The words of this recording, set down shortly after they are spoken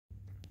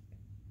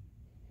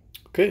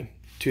Okay,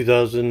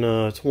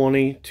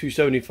 2020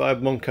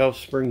 275 bunkhouse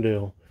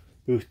Springdale.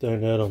 Booth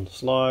dinette on the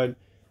slide.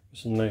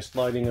 Some nice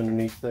lighting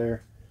underneath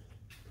there.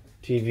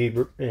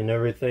 TV and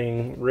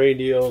everything.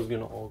 Radio is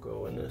gonna all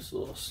go in this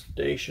little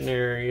station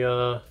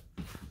area.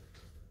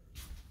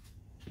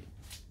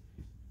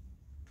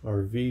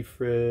 RV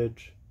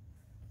fridge.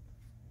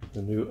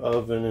 The new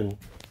oven and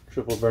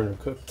triple burner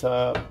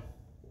cooktop.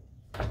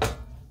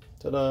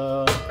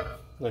 Ta-da!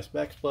 Nice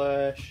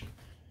backsplash.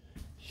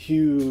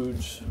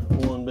 Huge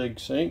one big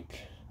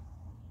sink.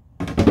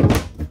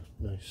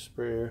 Nice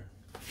sprayer.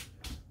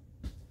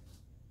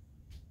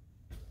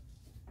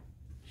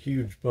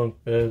 Huge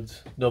bunk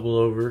beds, double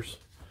overs.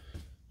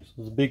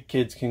 So the big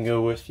kids can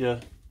go with you.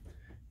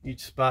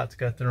 Each spot's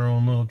got their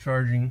own little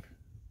charging.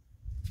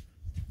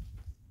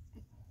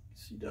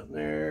 See down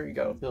there, you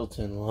got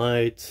built-in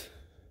lights.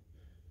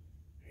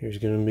 Here's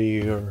gonna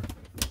be your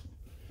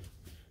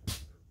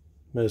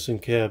medicine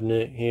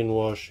cabinet, hand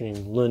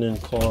washing, linen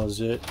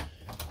closet,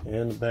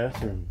 and the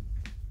bathroom.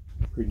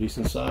 Pretty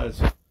decent size.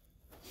 Got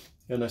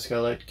a nice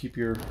skylight to keep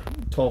your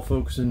tall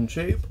folks in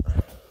shape.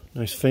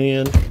 Nice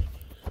fan.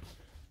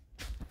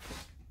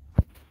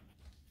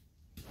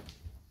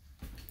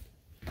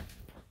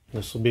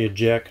 This will be a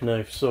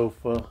jackknife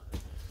sofa.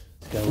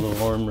 It's got a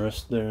little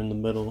armrest there in the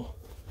middle.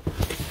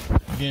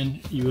 Again,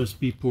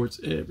 USB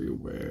ports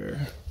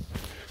everywhere.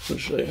 I'll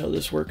show you how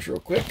this works real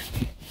quick.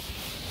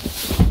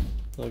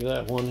 Look at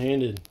that,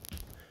 one-handed.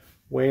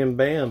 Wham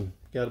bam,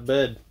 got a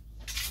bed.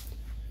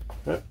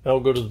 Right, I'll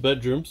go to the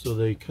bedroom, so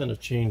they kind of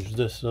changed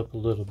this up a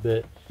little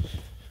bit.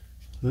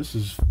 This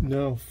is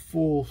now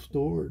full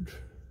storage.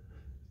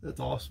 That's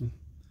awesome.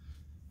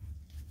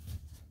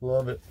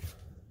 Love it.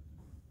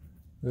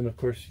 Then of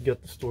course you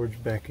got the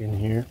storage back in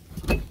here.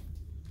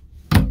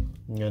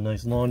 You got a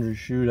nice laundry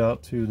chute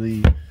out to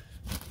the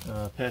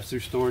pass-through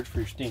storage for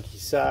your stinky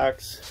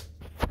socks.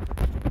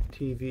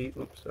 TV,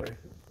 oops, sorry.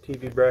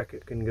 TV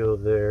bracket can go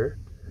there.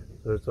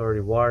 So it's already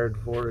wired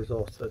for it. It's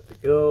all set to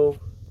go.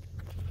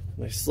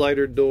 Nice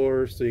slider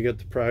door, so you got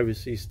the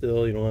privacy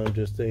still. You don't have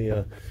just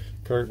a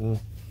curtain.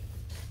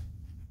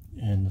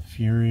 And the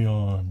Fury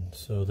on,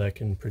 so that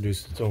can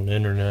produce its own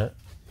internet.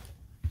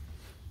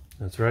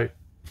 That's right,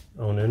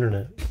 own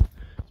internet.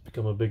 It's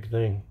become a big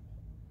thing.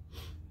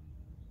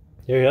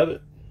 There you have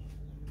it.